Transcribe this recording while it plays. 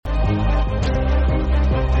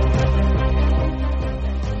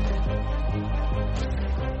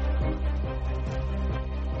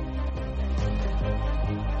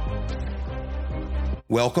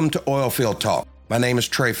Welcome to Oilfield Talk. My name is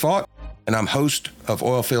Trey Falk, and I'm host of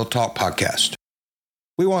Oilfield Talk Podcast.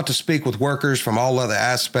 We want to speak with workers from all other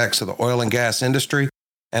aspects of the oil and gas industry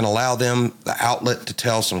and allow them the outlet to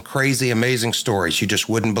tell some crazy, amazing stories you just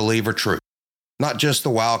wouldn't believe are true. Not just the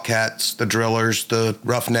wildcats, the drillers, the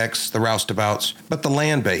roughnecks, the roustabouts, but the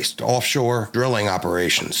land-based, offshore drilling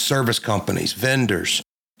operations, service companies, vendors,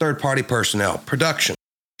 third-party personnel, production,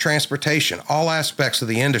 transportation, all aspects of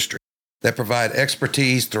the industry that provide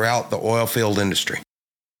expertise throughout the oil field industry.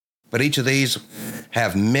 But each of these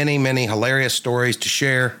have many, many hilarious stories to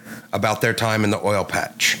share about their time in the oil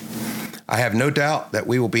patch. I have no doubt that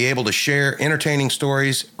we will be able to share entertaining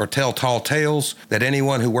stories or tell tall tales that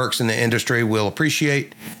anyone who works in the industry will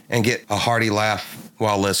appreciate and get a hearty laugh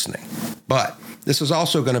while listening. But this is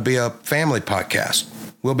also going to be a family podcast.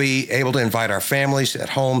 We'll be able to invite our families at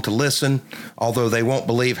home to listen. Although they won't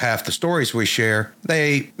believe half the stories we share,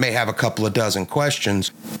 they may have a couple of dozen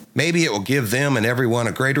questions. Maybe it will give them and everyone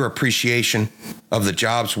a greater appreciation of the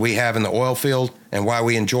jobs we have in the oil field and why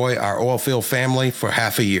we enjoy our oil field family for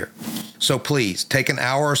half a year. So please take an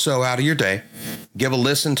hour or so out of your day, give a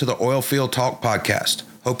listen to the Oilfield Talk podcast.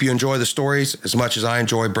 Hope you enjoy the stories as much as I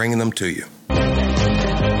enjoy bringing them to you.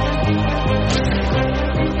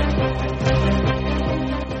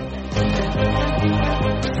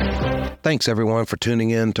 Thanks, everyone, for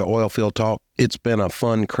tuning in to Oilfield Talk. It's been a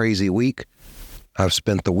fun, crazy week. I've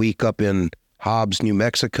spent the week up in Hobbs, New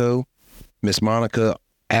Mexico. Miss Monica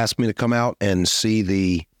asked me to come out and see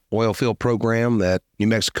the oil field program that New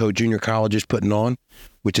Mexico Junior College is putting on,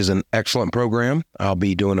 which is an excellent program. I'll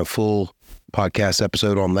be doing a full podcast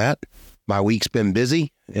episode on that. My week's been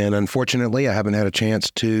busy, and unfortunately, I haven't had a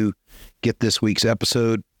chance to get this week's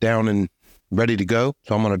episode down and ready to go.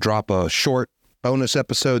 So I'm going to drop a short bonus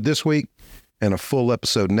episode this week and a full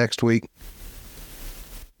episode next week.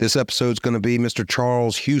 This episode's going to be Mr.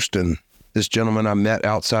 Charles Huston. This gentleman I met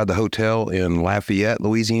outside the hotel in Lafayette,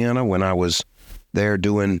 Louisiana, when I was there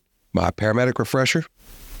doing my paramedic refresher.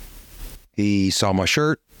 He saw my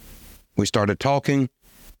shirt. We started talking,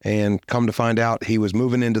 and come to find out, he was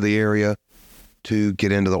moving into the area to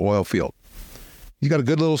get into the oil field. He's got a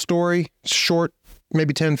good little story. It's short,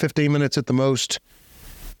 maybe 10, 15 minutes at the most.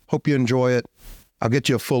 Hope you enjoy it. I'll get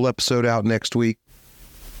you a full episode out next week.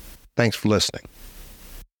 Thanks for listening.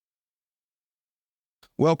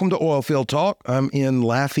 Welcome to Oilfield Talk. I'm in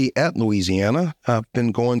Lafayette, Louisiana. I've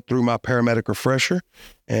been going through my paramedic refresher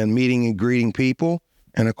and meeting and greeting people.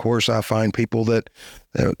 And of course, I find people that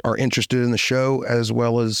are interested in the show, as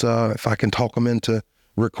well as if I can talk them into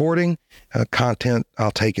recording content,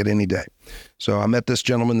 I'll take it any day. So I met this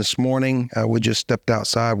gentleman this morning. We just stepped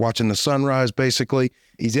outside watching the sunrise, basically.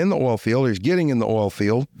 He's in the oil field. He's getting in the oil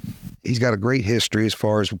field. He's got a great history as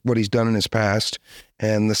far as what he's done in his past.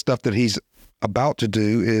 And the stuff that he's about to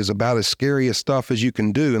do is about as scary as stuff as you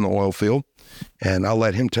can do in the oil field. And I'll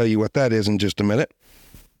let him tell you what that is in just a minute.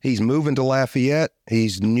 He's moving to Lafayette.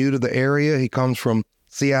 He's new to the area. He comes from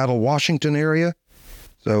Seattle, Washington area.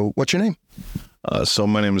 So what's your name? So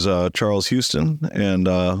my name is Charles Huston,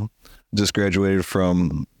 and just graduated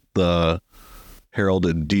from the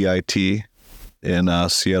heralded DIT in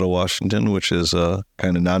Seattle, Washington, which is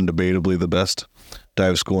kind of non-debatably the best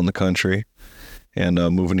dive school in the country. And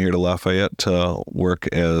moving here to Lafayette to work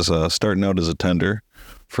as starting out as a tender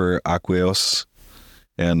for Aqueos,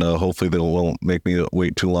 and hopefully they won't make me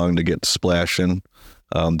wait too long to get splashing,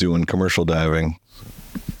 doing commercial diving.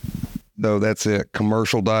 No, that's it.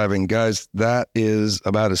 Commercial diving. Guys, that is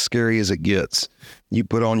about as scary as it gets. You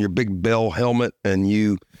put on your big bell helmet and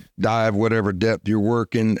you dive whatever depth you're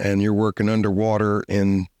working, and you're working underwater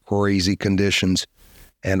in crazy conditions.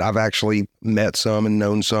 And I've actually met some and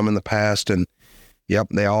known some in the past, and yep,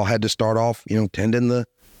 they all had to start off, tending the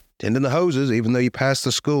hoses. Even though you pass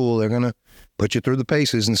the school, they're going to put you through the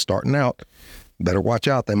paces, and starting out, better watch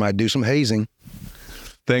out. They might do some hazing.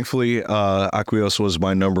 Thankfully, Aqueos was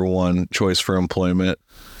my number one choice for employment.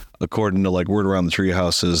 According to word around the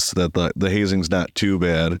treehouse is that the hazing's not too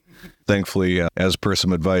bad. Thankfully, as per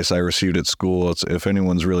some advice I received at school, if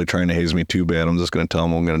anyone's really trying to haze me too bad, I'm just going to tell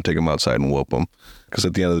them I'm going to take them outside and whoop them. Because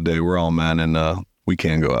at the end of the day, we're all men, and we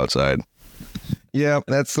can go outside. Yeah,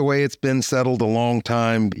 that's the way it's been settled a long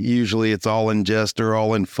time. Usually it's all in jest or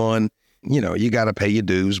all in fun. You got to pay your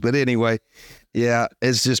dues. But anyway, yeah,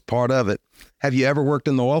 it's just part of it. Have you ever worked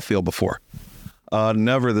in the oil field before?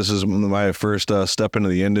 Never. This is my first step into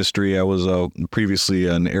the industry. I was previously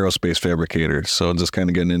an aerospace fabricator, so just kind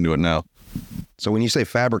of getting into it now. So when you say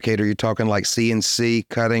fabricator, you're talking like CNC,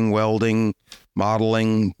 cutting, welding,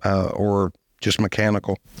 modeling, or just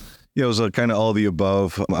mechanical? Yeah, it was kind of all the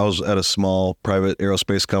above. I was at a small private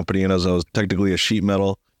aerospace company, and I was technically a sheet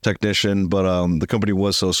metal technician, but the company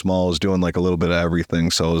was so small, I was doing like a little bit of everything.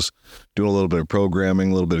 So I was doing a little bit of programming,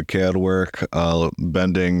 a little bit of CAD work,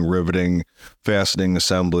 bending, riveting, fastening,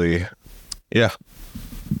 assembly. Yeah.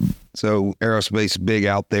 So aerospace is big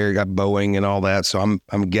out there. You got Boeing and all that. So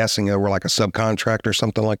I'm guessing we're like a subcontractor or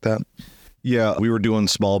something like that. Yeah, we were doing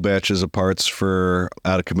small batches of parts for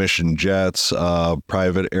out-of-commission jets,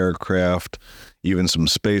 private aircraft, even some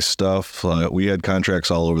space stuff. We had contracts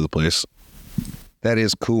all over the place. That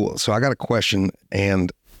is cool. So I got a question,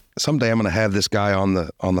 and someday I'm going to have this guy on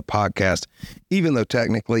the podcast, even though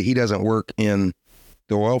technically he doesn't work in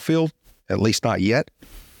the oil field, at least not yet.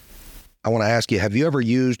 I want to ask you, have you ever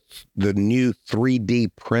used the new 3D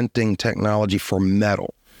printing technology for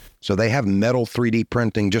metal? So they have metal 3D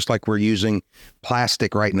printing, just like we're using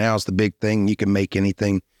plastic right now is the big thing. You can make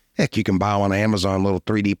anything. Heck, you can buy on Amazon little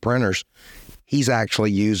 3D printers. He's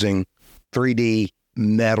actually using 3D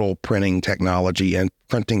metal printing technology and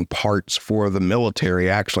printing parts for the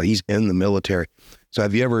military. Actually, he's in the military. So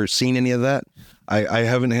have you ever seen any of that? I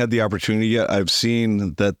haven't had the opportunity yet. I've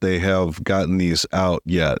seen that they have gotten these out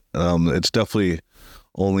yet. It's definitely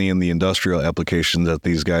only in the industrial application that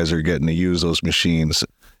these guys are getting to use those machines.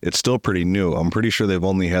 It's still pretty new. I'm pretty sure they've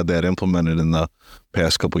only had that implemented in the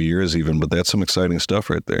past couple of years even, but that's some exciting stuff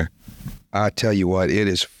right there. I tell you what, it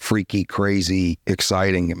is freaky, crazy,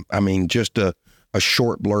 exciting. I mean, just a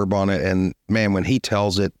short blurb on it. And man, when he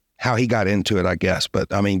tells it, how he got into it, I guess.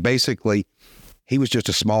 But I mean, basically, he was just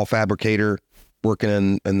a small fabricator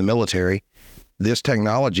working in the military. This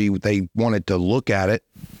technology, they wanted to look at it.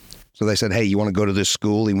 So they said, hey, you want to go to this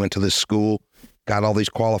school? He went to this school, got all these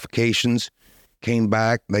qualifications, came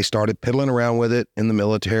back. They started piddling around with it in the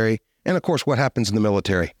military. And of course, what happens in the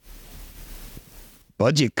military?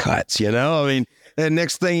 Budget cuts, I mean, and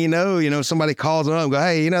next thing you know, somebody calls them up and go,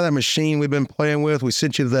 hey, that machine we've been playing with, we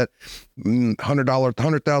sent you to that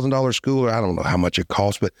 $100,000 school. I don't know how much it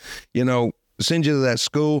costs, but, send you to that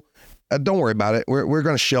school. Don't worry about it. We're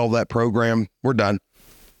going to shelve that program. We're done.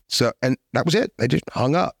 So, and that was it. They just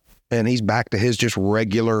hung up. And he's back to his just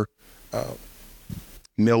regular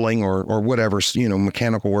milling or whatever,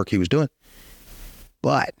 mechanical work he was doing.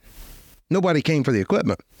 But nobody came for the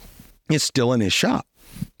equipment. It's still in his shop.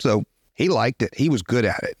 So he liked it. He was good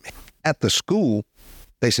at it. At the school,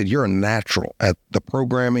 they said, you're a natural at the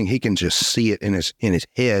programming. He can just see it in his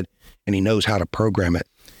head, and he knows how to program it.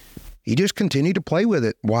 He just continued to play with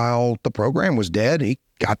it while the program was dead. He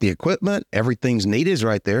got the equipment. Everything's needed is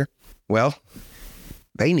right there. Well,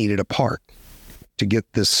 they needed a part to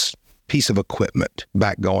get this piece of equipment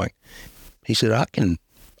back going. He said, I can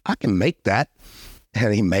make that.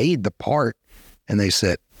 And he made the part. And they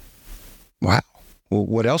said, wow, well,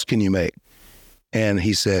 what else can you make? And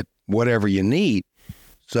he said, whatever you need.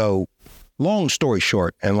 So long story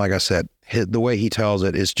short, and like I said, the way he tells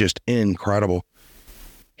it is just incredible.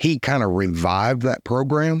 He kind of revived that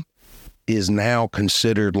program, is now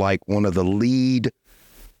considered like one of the lead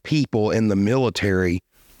people in the military.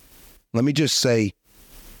 Let me just say,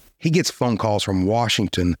 he gets phone calls from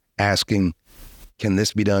Washington asking, can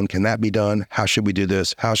this be done? Can that be done? How should we do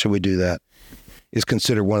this? How should we do that? Is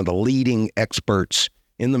considered one of the leading experts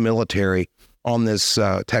in the military on this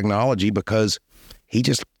technology because he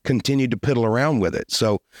just continued to piddle around with it.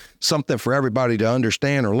 So something for everybody to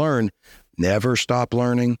understand or learn. Never stop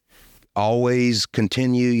learning. Always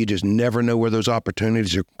continue. You just never know where those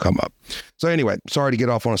opportunities will come up. So anyway, sorry to get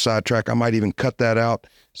off on a sidetrack. I might even cut that out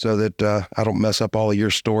so that I don't mess up all of your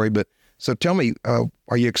story. But so tell me,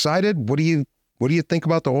 are you excited? What do you think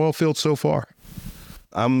about the oil field so far?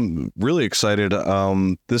 I'm really excited.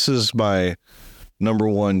 This is my number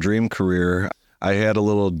one dream career. I had a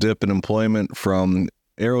little dip in employment from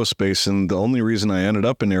aerospace, and the only reason I ended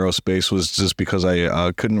up in aerospace was just because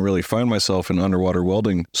I couldn't really find myself in underwater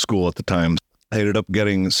welding school at the time. I ended up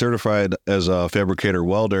getting certified as a fabricator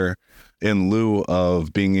welder in lieu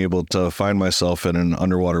of being able to find myself in an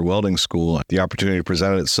underwater welding school. The opportunity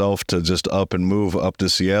presented itself to just up and move up to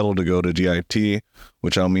Seattle to go to DIT,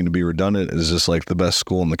 which I don't mean to be redundant, is just like the best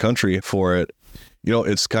school in the country for it.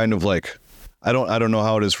 It's kind of like, I don't know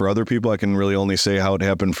how it is for other people. I can really only say how it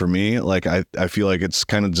happened for me. Like, I feel like it's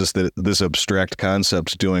kind of just this abstract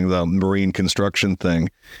concept doing the marine construction thing.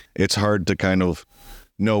 It's hard to kind of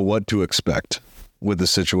know what to expect with the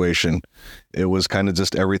situation. It was kind of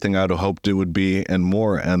just everything I'd hoped it would be and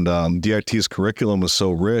more. And DIT's curriculum was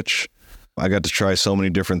so rich. I got to try so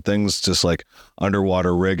many different things, just like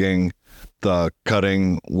underwater rigging, the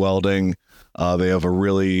cutting, welding. They have a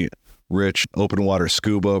really rich open water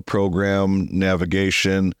scuba program,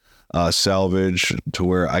 navigation, salvage to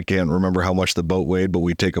where I can't remember how much the boat weighed, but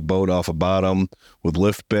we take a boat off a bottom with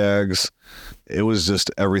lift bags. It was just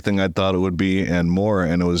everything I thought it would be and more.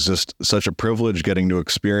 And it was just such a privilege getting to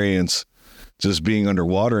experience just being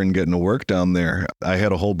underwater and getting to work down there. I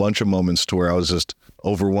had a whole bunch of moments to where I was just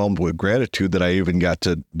overwhelmed with gratitude that I even got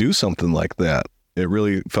to do something like that. It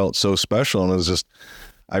really felt so special. And it was just,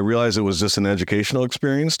 I realized it was just an educational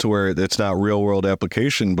experience to where it's not real world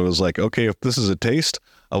application, but it was like, okay, if this is a taste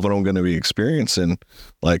of what I'm going to be experiencing,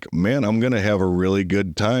 like, man, I'm going to have a really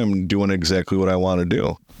good time doing exactly what I want to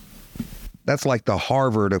do. That's like the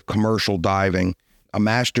Harvard of commercial diving, a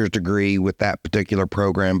master's degree with that particular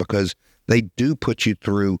program, because they do put you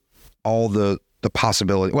through all the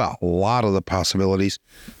possibility. Well, a lot of the possibilities.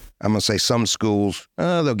 I'm going to say some schools,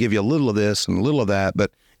 they'll give you a little of this and a little of that,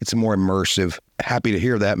 but it's more immersive. Happy to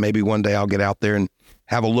hear that. Maybe one day I'll get out there and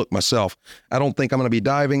have a look myself. I don't think I'm going to be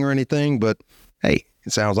diving or anything, but hey,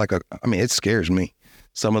 it sounds like it scares me.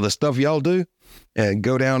 Some of the stuff y'all do, and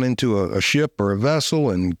go down into a ship or a vessel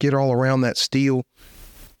and get all around that steel,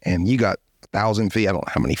 and you got 1,000 feet, I don't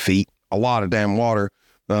know how many feet, a lot of damn water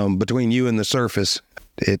between you and the surface.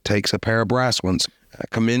 It takes a pair of brass ones. I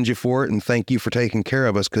commend you for it and thank you for taking care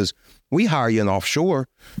of us, because we hire you in offshore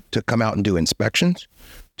to come out and do inspections,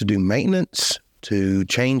 to do maintenance, to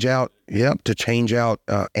change out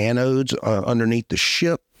anodes underneath the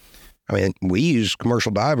ship. I mean, we use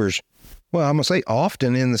commercial divers. Well, I'm going to say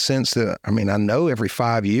often, in the sense that, I know every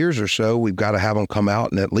 5 years or so, we've got to have them come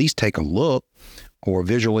out and at least take a look or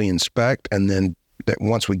visually inspect. And then that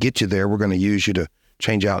once we get you there, we're going to use you to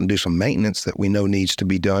change out and do some maintenance that we know needs to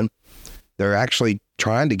be done. They're actually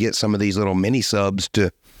trying to get some of these little mini subs to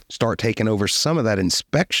start taking over some of that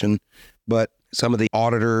inspection, but some of the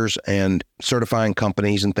auditors and certifying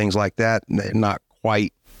companies and things like that, they're not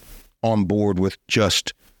quite on board with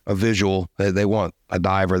just a visual. They want a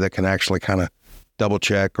diver that can actually kind of double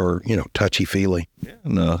check or, touchy-feely. Yeah,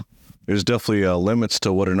 and there's definitely limits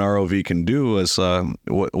to what an ROV can do. As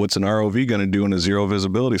what's an ROV going to do in a zero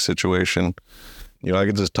visibility situation? I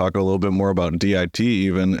could just talk a little bit more about DIT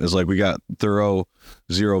even, is like we got thorough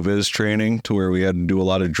zero vis training to where we had to do a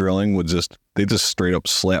lot of drilling with they just straight up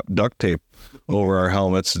slapped duct tape over our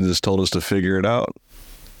helmets and just told us to figure it out.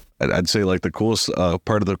 I'd say like the coolest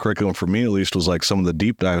part of the curriculum for me at least was like some of the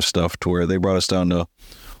deep dive stuff, to where they brought us down to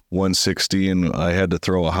 160 and I had to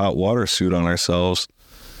throw a hot water suit on ourselves.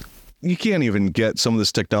 You can't even get some of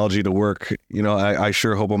this technology to work. I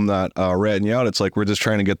sure hope I'm not ratting you out. It's like we're just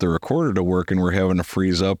trying to get the recorder to work and we're having to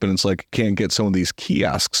freeze up, and it's like can't get some of these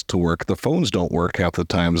kiosks to work. The phones don't work half the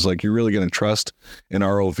time. It's like, you're really going to trust an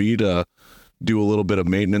ROV to do a little bit of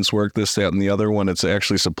maintenance work, this, that, and the other, when it's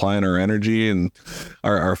actually supplying our energy and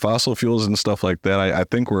our fossil fuels and stuff like that. I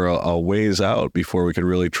think we're a ways out before we could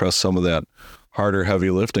really trust some of that harder, heavy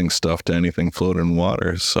lifting stuff to anything floating in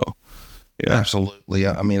water. So, yeah. Absolutely.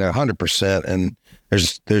 100%. And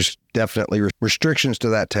there's definitely restrictions to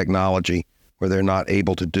that technology where they're not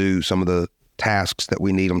able to do some of the tasks that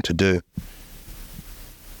we need them to do.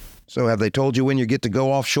 So have they told you when you get to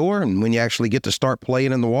go offshore and when you actually get to start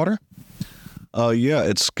playing in the water? Yeah,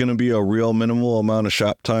 it's going to be a real minimal amount of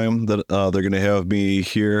shop time that they're going to have me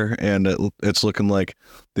here, and it's looking like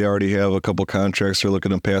they already have a couple contracts they're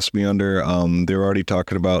looking to pass me under. They're already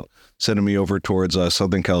talking about sending me over towards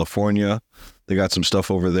Southern California. They got some stuff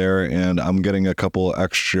over there, and I'm getting a couple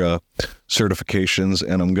extra certifications,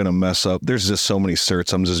 and I'm going to mess up. There's just so many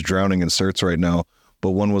certs. I'm just drowning in certs right now,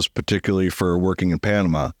 but one was particularly for working in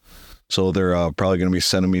Panama. So they're probably going to be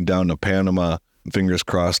sending me down to Panama, fingers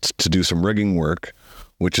crossed, to do some rigging work,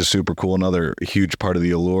 which is super cool. Another huge part of the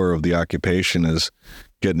allure of the occupation is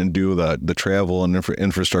getting to do the travel and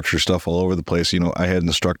infrastructure stuff all over the place. I had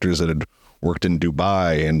instructors that had worked in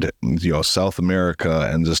Dubai and, South America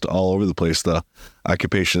and just all over the place. The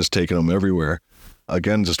occupation has taken them everywhere.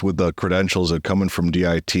 Again, just with the credentials that coming from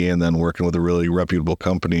DIT and then working with a really reputable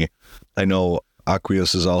company. I know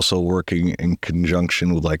Aqueous is also working in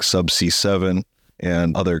conjunction with like Subsea 7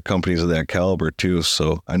 and other companies of that caliber too.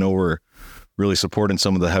 So I know we're really supporting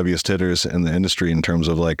some of the heaviest hitters in the industry in terms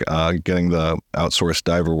of like getting the outsourced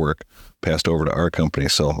diver work passed over to our company.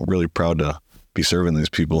 So really proud to be serving these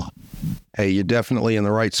people. Hey, you're definitely in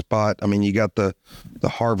the right spot. You got the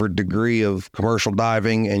Harvard degree of commercial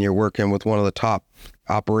diving, and you're working with one of the top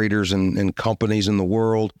operators and companies in the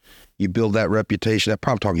world. You build that reputation. I'm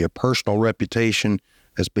probably talking your personal reputation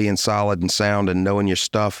as being solid and sound and knowing your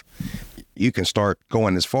stuff. You can start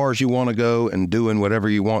going as far as you want to go and doing whatever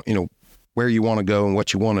you want, where you want to go and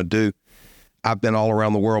what you want to do. I've been all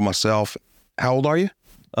around the world myself. How old are you?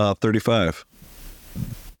 35.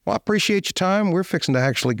 Well, I appreciate your time. We're fixing to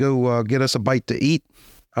actually go get us a bite to eat.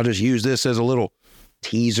 I'll just use this as a little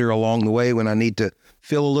teaser along the way when I need to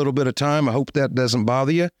fill a little bit of time. I hope that doesn't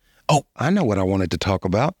bother you. Oh, I know what I wanted to talk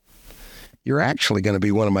about. You're actually going to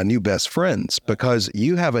be one of my new best friends because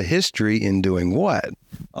you have a history in doing what?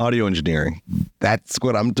 Audio engineering. That's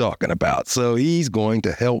what I'm talking about. So he's going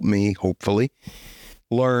to help me, hopefully,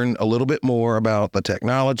 learn a little bit more about the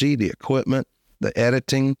technology, the equipment, the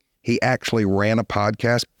editing. He actually ran a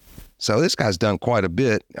podcast. So this guy's done quite a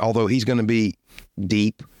bit, although he's going to be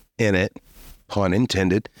deep in it, pun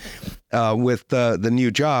intended, with the new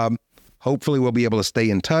job. Hopefully we'll be able to stay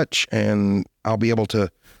in touch and I'll be able to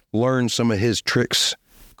learn some of his tricks,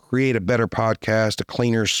 create a better podcast, a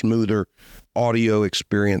cleaner, smoother audio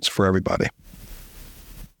experience for everybody.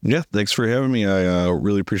 Yeah, thanks for having me. I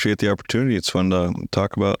really appreciate the opportunity. It's fun to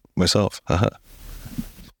talk about myself.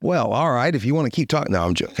 Well, all right. If you want to keep talking. No,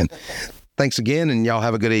 I'm joking. Thanks again, and y'all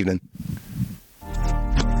have a good evening.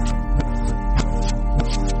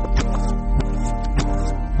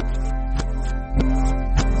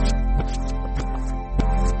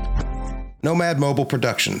 Nomad Mobile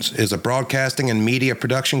Productions is a broadcasting and media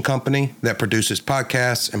production company that produces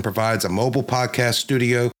podcasts and provides a mobile podcast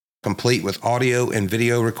studio complete with audio and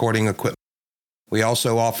video recording equipment. We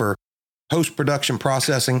also offer post-production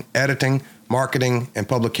processing, editing, marketing, and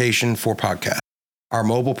publication for podcasts. Our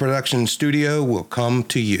mobile production studio will come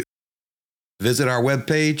to you. Visit our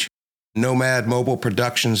webpage,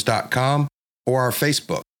 nomadmobileproductions.com, or our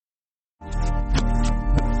Facebook,